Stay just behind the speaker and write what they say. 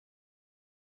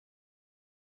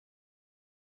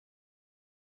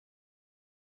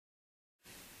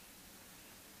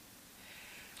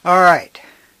Alright,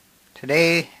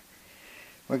 today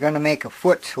we're going to make a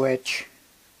foot switch,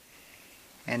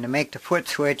 and to make the foot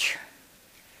switch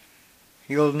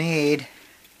you'll need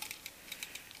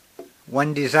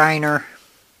one designer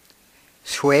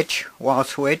switch, wall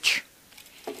switch.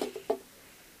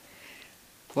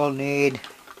 We'll need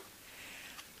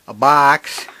a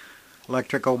box,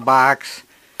 electrical box.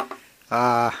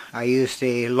 I used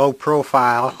a low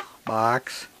profile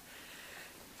box.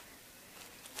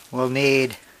 We'll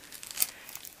need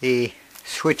the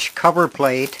switch cover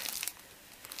plate,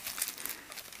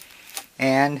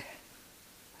 and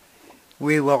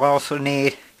we will also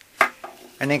need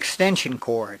an extension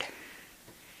cord.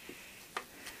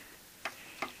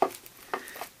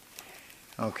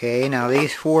 Okay, now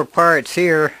these four parts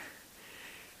here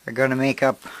are going to make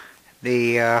up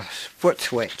the foot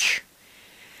switch.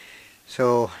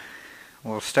 So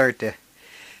we'll start to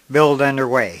build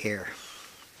underway here.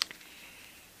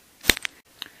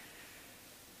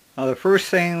 Now the first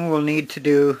thing we'll need to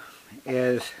do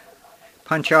is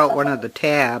punch out one of the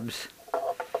tabs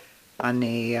on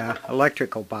the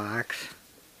electrical box.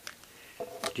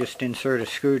 Just insert a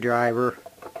screwdriver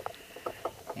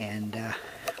and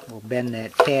we'll bend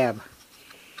that tab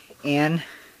in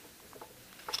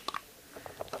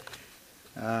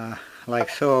like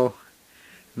so.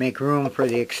 Make room for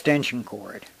the extension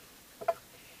cord.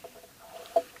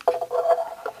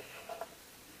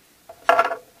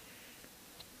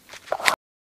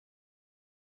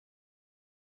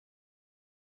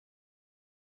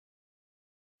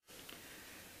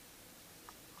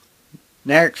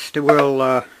 Next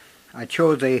I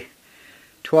chose a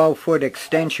 12-foot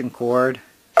extension cord,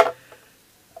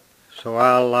 so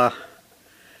I'll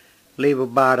leave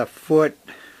about a foot,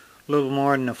 a little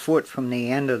more than a foot from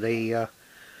the end of the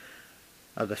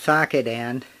socket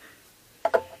end,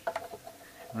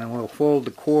 and we'll fold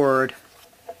the cord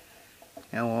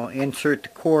and we'll insert the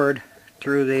cord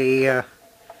through the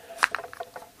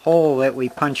hole that we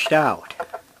punched out.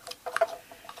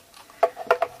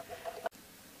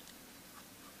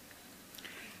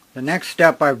 The next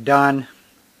step I've done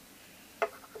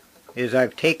is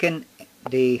I've taken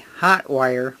the hot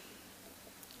wire,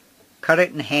 cut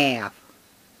it in half,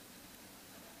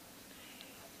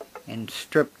 and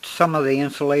stripped some of the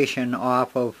insulation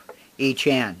off of each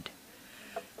end.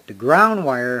 The ground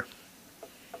wire,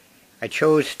 I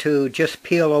chose to just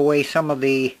peel away some of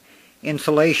the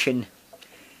insulation.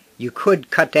 You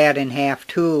could cut that in half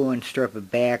too and strip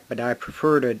it back, but I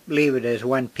prefer to leave it as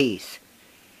one piece.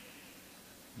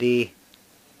 The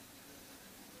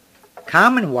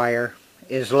common wire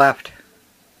is left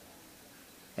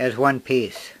as one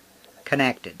piece,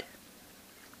 connected.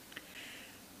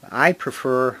 I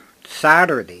prefer to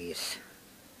solder these,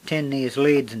 tin these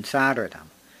leads and solder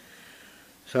them.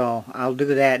 So I'll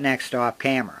do that next off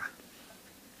camera.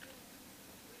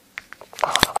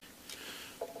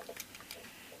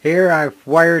 Here I've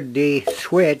wired the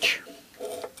switch,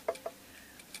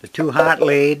 the two hot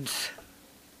leads,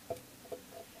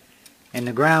 and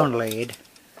the ground lead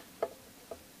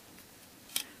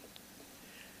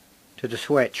to the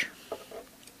switch.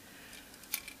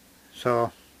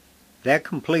 So that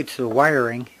completes the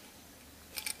wiring.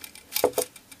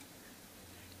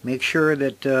 Make sure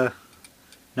that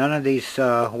none of these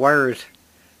wires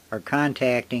are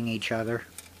contacting each other.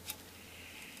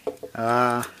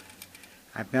 I've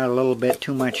got a little bit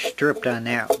too much stripped on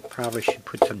that. Probably should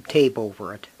put some tape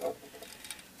over it.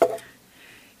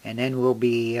 And then we'll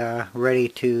be ready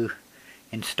to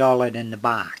install it in the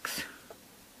box.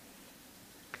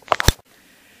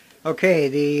 Okay,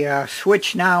 the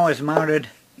switch now is mounted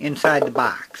inside the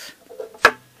box.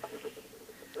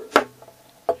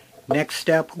 Next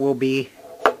step will be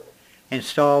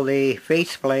install the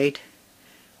faceplate,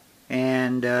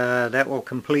 and that will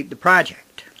complete the project.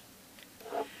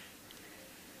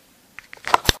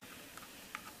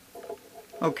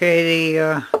 Okay,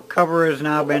 the cover has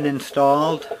now been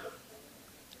installed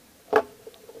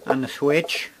on the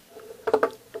switch,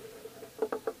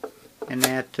 and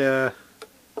that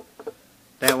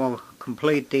will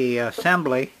complete the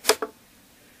assembly.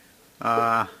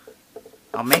 I'll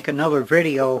make another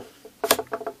video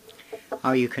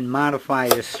how you can modify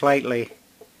this slightly,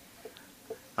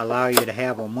 allow you to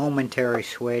have a momentary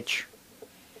switch,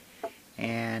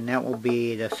 and that will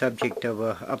be the subject of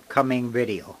an upcoming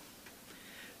video.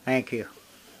 Thank you.